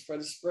releases for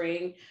the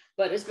spring,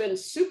 but it's been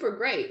super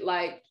great.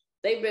 Like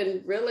they've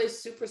been really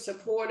super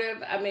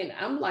supportive. I mean,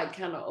 I'm like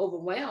kind of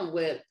overwhelmed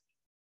with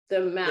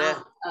the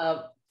amount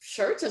of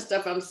shirts and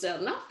stuff I'm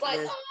selling. I'm like,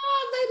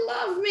 oh, they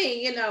love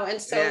me, and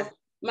so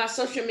my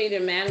social media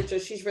manager,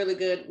 she's really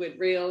good with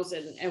reels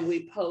and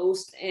we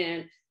post,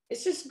 and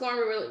it's just going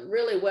really,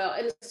 really well.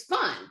 And it's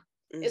fun.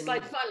 It's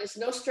like fun. It's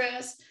no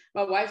stress.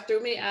 My wife threw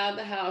me out of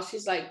the house.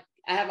 She's like,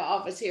 I have an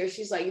office here.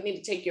 She's like, you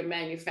need to take your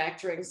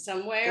manufacturing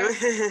somewhere.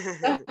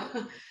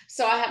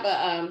 So I have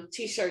a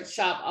t-shirt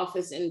shop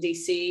office in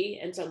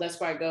DC. And so that's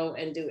where I go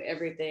and do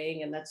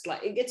everything. And that's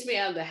like, it gets me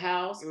out of the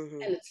house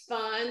and it's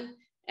fun.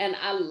 And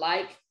I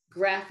like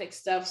graphic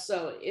stuff.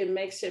 So it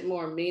makes it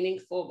more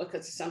meaningful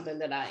because it's something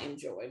that I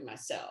enjoy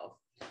myself.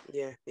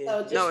 Yeah.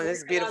 So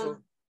it's beautiful.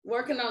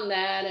 Working on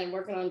that and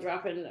working on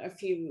dropping a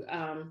few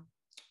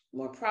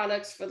more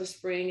products for the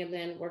spring and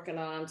then working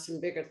on some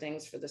bigger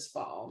things for this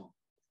fall.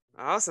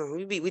 Awesome.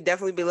 We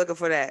definitely be looking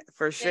for that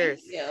for sure.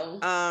 Thank you.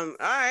 All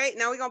right.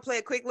 Now we're gonna play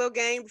a quick little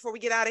game before we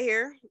get out of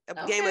here.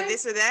 A game of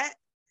this or that.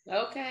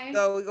 Okay.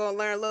 So we're gonna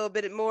learn a little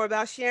bit more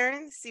about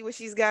Sherron, see what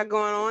she's got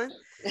going on.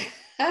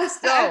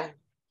 So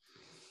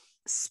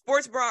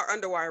sports bra or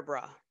underwire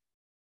bra?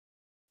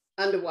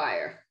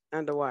 Underwire.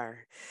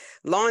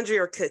 Laundry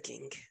or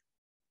cooking?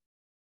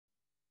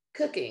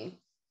 Cooking.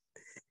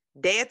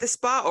 Day at the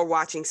spa or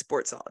watching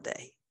sports all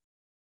day?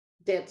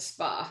 Day at the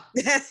spa.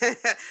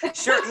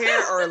 Short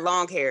hair or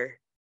long hair?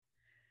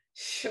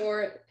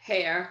 Short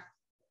hair.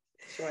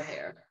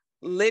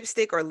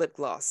 Lipstick or lip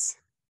gloss?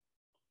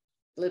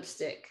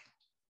 Lipstick.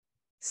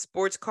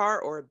 Sports car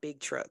or a big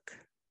truck?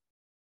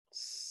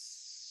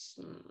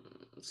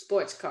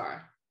 Sports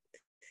car.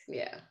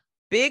 Yeah.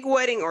 Big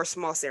wedding or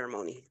small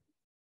ceremony?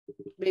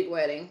 Big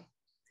wedding.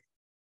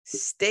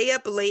 Stay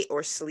up late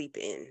or sleep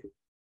in?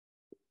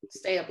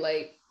 Stay up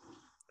late.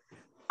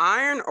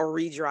 Iron or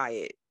re-dry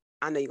it?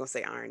 I know you're gonna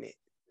say iron it.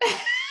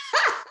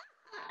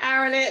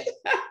 Iron it.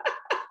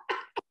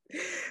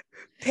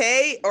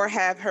 Pay or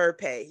have her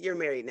pay? You're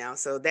married now,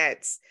 so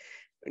that's,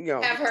 you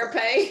know. Have her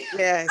pay.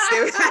 Yeah,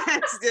 still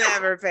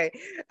have her pay.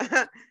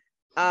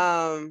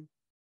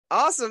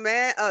 Awesome,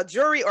 man.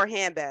 Jewelry or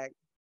handbag?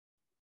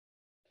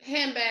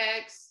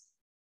 Handbags.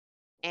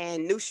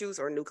 And new shoes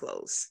or new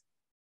clothes?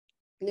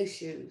 New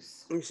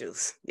shoes. New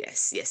shoes.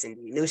 Yes,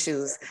 indeed. New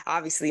shoes.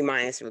 Obviously,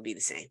 my answer would be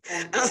the same.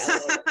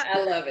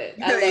 I love it.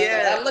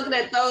 Yeah. I'm looking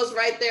at those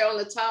right there on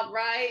the top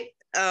right.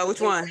 Which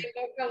one?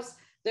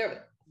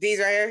 These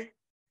right here?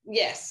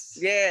 Yes.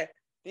 Yeah.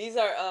 These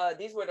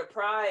were the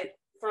Pride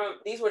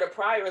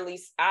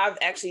release. I've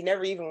actually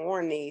never even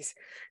worn these.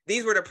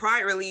 These were the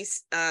Pride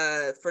release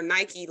for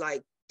Nike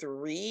like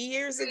 3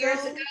 years ago.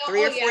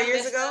 3 or 4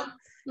 years ago.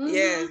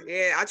 Mm-hmm.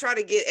 Yeah. I try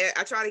to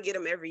get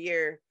them every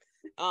year.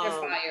 They're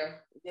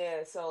fire.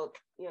 Yeah, so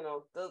you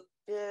know, do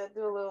a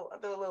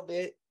little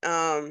bit.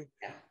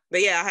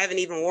 But yeah, I haven't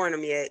even worn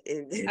them yet.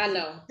 I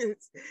know.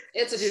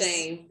 It's a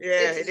shame.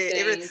 Yeah,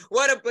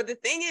 but the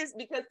thing is,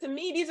 because to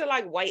me, these are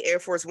like white Air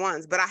Force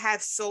Ones, but I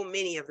have so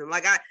many of them.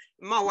 Like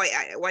my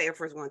white Air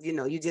Force Ones, you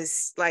know, you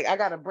just like, I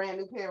got a brand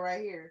new pair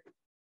right here.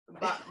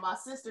 My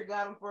sister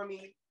got them for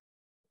me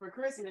for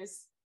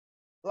Christmas.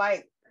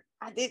 Like,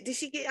 did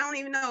she get? I don't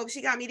even know if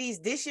she got me these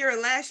this year or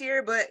last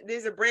year, but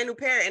there's a brand new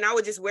pair, and I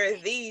would just wear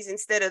these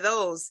instead of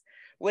those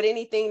with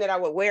anything that I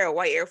would wear a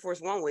white Air Force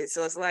One with.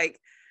 So it's like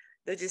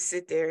they'll just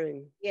sit there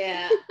and.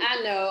 Yeah,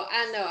 I know.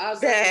 I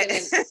was like,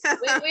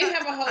 we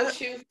have a whole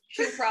shoe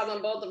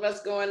problem, both of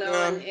us going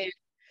on, and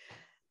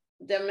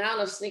the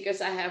amount of sneakers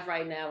I have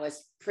right now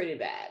is pretty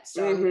bad.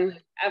 So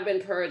I've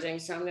been purging,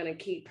 so I'm gonna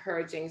keep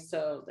purging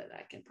so that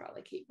I can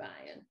probably keep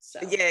buying. So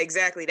yeah,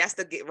 exactly. That's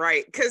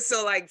right. Because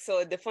so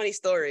the funny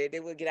story,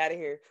 then we'll get out of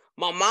here.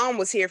 My mom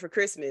was here for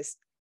Christmas,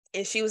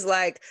 and she was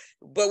like,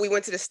 but we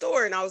went to the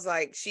store, and I was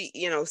like,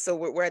 so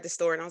we're at the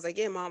store, and I was like,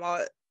 yeah, Mom,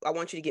 I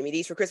want you to get me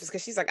these for Christmas.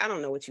 Because she's like, I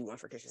don't know what you want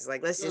for Christmas.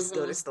 Like, let's just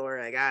go to the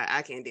store. Like,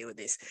 I can't deal with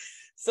this.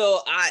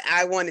 So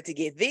I wanted to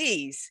get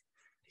these.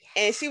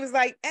 And she was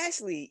like,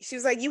 Ashley, she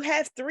was like, you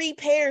have 3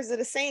 pairs of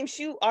the same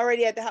shoe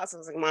already at the house. I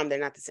was like, Mom, they're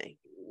not the same.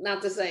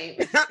 Not the same.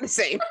 Not the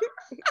same.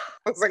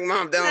 I was like,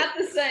 Mom, not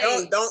the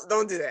same.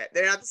 Don't do that.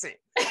 They're not the same.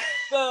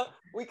 So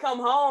we come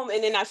home,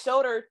 and then I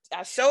showed her,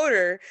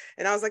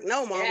 and I was like,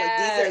 no, Mom, like,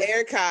 these are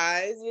Air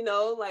Kais, you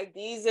know, like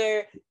these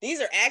are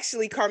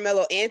actually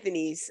Carmelo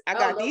Anthony's. I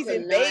got these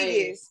in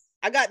Vegas.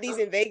 I got these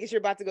in Vegas. You're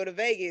about to go to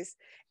Vegas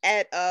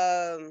at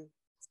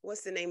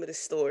what's the name of the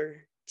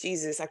store?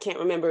 Jesus, I can't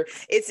remember.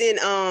 It's in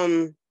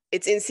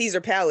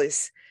Caesar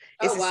Palace.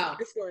 It's a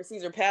store in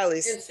Caesar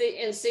Palace. In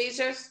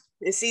Caesar's?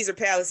 In Caesar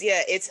Palace,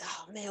 yeah. It's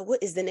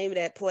what is the name of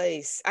that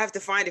place? I have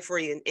to find it for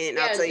you, and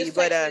I'll tell you.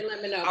 But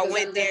let me know, I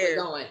went there.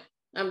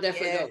 I'm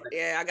definitely going.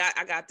 Yeah,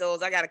 I got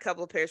those. I got a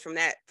couple of pairs from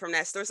that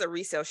store. It's a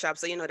resale shop,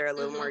 so you know they're a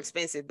little more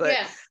expensive. But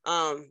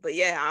I do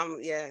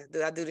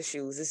the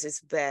shoes. It's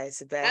just bad.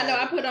 It's bad. I know.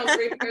 I put on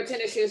 3 pair of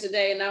tennis shoes a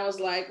day, and I was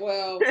like,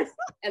 well,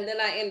 and then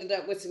I ended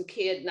up with some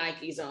kid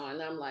Nikes on.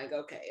 I'm like,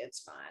 okay, it's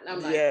fine.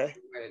 I'm like, yeah.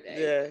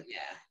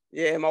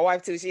 My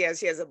wife too. She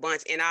has a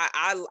bunch, and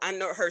I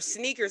know her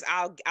sneakers.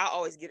 I'll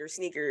always get her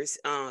sneakers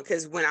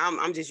because when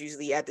I'm just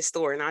usually at the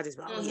store, and I just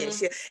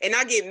and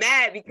I get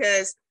mad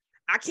because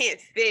I can't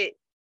fit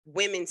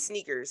women's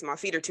sneakers. My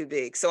feet are too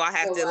big, so I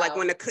have to like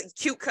when the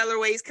cute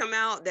colorways come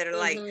out that are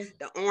like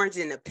the orange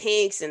and the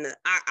pinks, and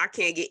I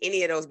can't get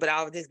any of those, but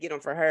I'll just get them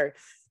for her.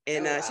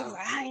 And she was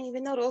like, I didn't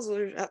even know those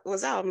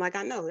was out. I'm like,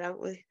 I know that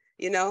was.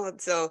 You know,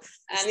 so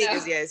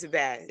sneakers, it's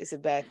a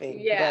bad thing.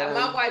 Yeah, but,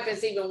 my wife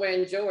is even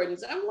wearing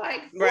Jordans. I'm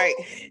like, who are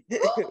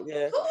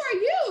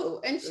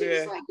you? And she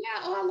was like,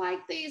 I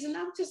like these, and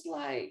I'm just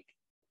like,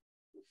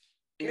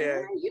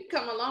 you've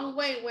come a long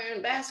way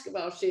wearing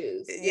basketball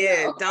shoes.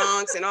 Yeah,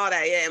 dunks and all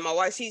that. Yeah, and my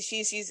wife,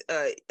 she's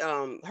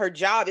her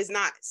job is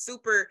not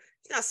super.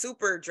 It's not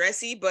super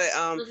dressy, but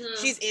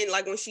she's in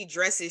like when she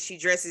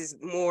dresses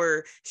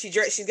more. She's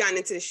gotten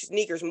into the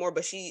sneakers more,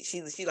 but she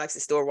likes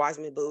to store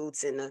Wiseman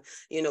boots and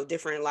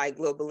different like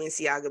little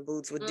Balenciaga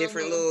boots with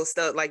different little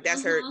stuff. Like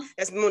that's her.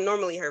 That's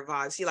normally her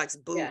vibe. She likes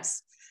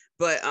boots.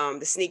 But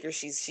the sneakers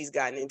she's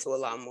gotten into a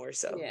lot more.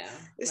 So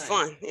it's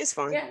fun. It's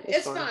fun. Yeah,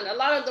 it's fun. A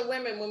lot of the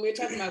women, when we're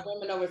talking about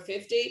women over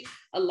 50,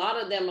 a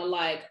lot of them are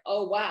like,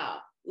 oh wow.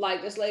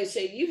 Like this lady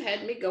said, you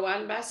had me go out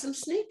and buy some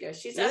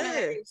sneakers. She's I haven't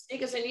had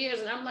sneakers in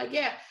years. And I'm like,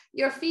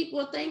 your feet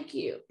will thank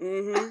you.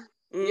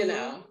 You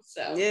know,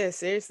 so yeah,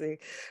 seriously.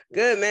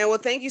 Good, man. Well,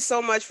 thank you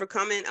so much for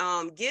coming.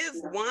 Give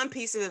one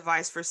piece of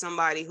advice for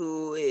somebody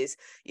who is,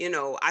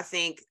 I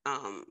think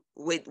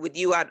with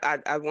you,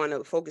 I want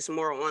to focus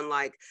more on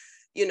like,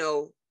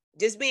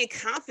 just being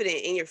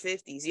confident in your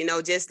 50s,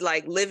 just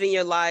like living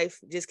your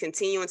life, just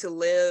continuing to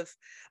live.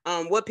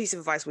 What piece of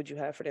advice would you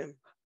have for them?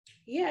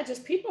 Yeah,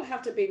 just people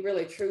have to be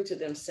really true to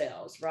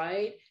themselves,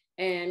 right?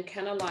 And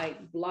kind of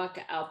like block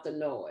out the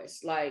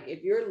noise. Like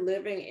if you're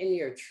living in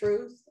your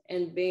truth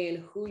and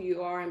being who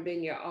you are and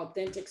being your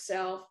authentic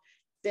self,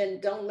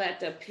 then don't let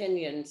the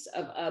opinions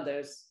of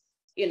others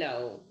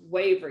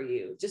waver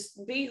you.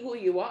 Just be who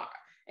you are,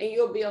 and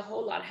you'll be a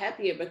whole lot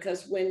happier,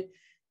 because when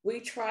we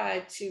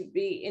try to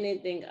be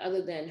anything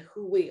other than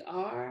who we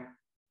are,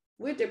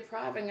 we're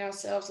depriving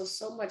ourselves of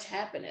so much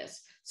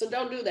happiness. So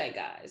don't do that,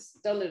 guys.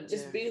 Don't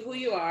just be who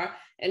you are,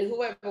 and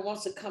whoever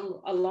wants to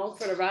come along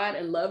for the ride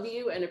and love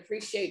you and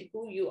appreciate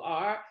who you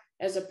are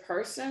as a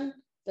person,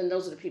 then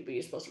those are the people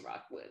you're supposed to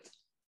rock with.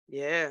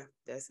 Yeah,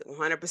 that's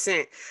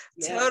 100%.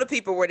 Tell the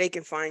people where they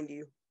can find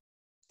you.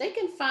 They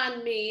can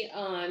find me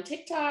on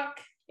TikTok,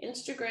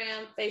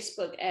 Instagram,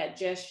 Facebook at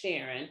Just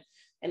Sherron,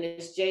 and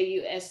it's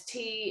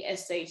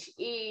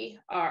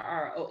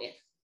JUSTSHERRON.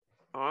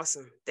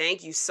 Awesome.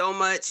 Thank you so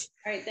much.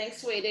 All right.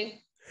 Thanks,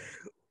 sweetie.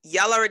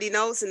 Y'all already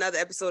know it's another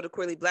episode of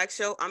Queerly Blax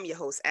Show. I'm your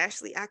host,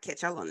 Ashley. I'll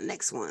catch y'all on the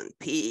next one.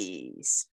 Peace.